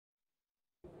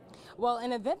Well,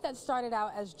 an event that started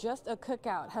out as just a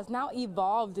cookout has now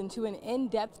evolved into an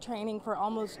in-depth training for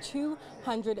almost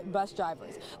 200 bus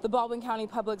drivers. The Baldwin County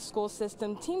Public School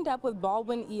System teamed up with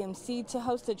Baldwin EMC to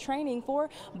host a training for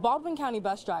Baldwin County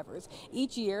bus drivers.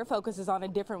 Each year focuses on a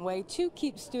different way to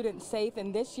keep students safe,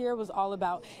 and this year was all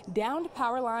about downed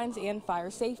power lines and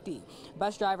fire safety.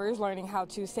 Bus drivers learning how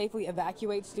to safely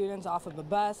evacuate students off of a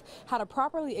bus, how to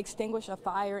properly extinguish a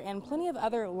fire, and plenty of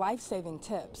other life-saving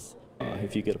tips.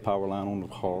 If you get a power line on the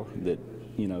car that,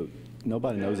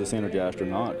 nobody knows it's energized or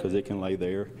not, because it can lay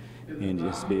there and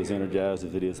just be as energized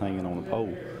as it is hanging on a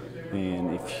pole.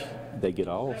 And if they get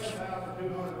off,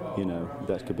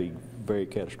 that could be very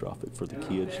catastrophic for the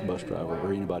kids, bus driver,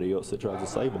 or anybody else that tries to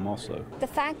save them also. The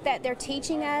fact that they're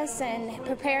teaching us and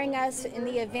preparing us in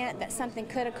the event that something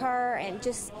could occur, and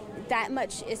just that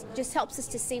much just helps us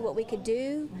to see what we could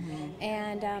do,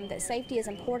 and that safety is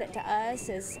important to us,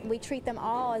 as we treat them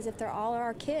all as if they're all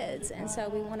our kids, and so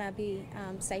we want to be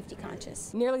safety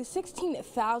conscious. Nearly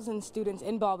 16,000 students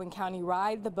in Baldwin County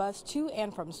ride the bus to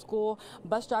and from school.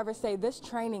 Bus drivers say this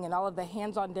training and all of the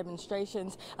hands-on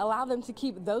demonstrations allow them to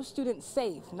keep those students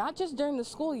safe, not just during the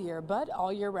school year, but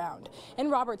all year round. In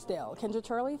Robertsdale, Kendra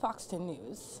Turley, Fox 10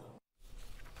 News.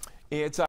 It's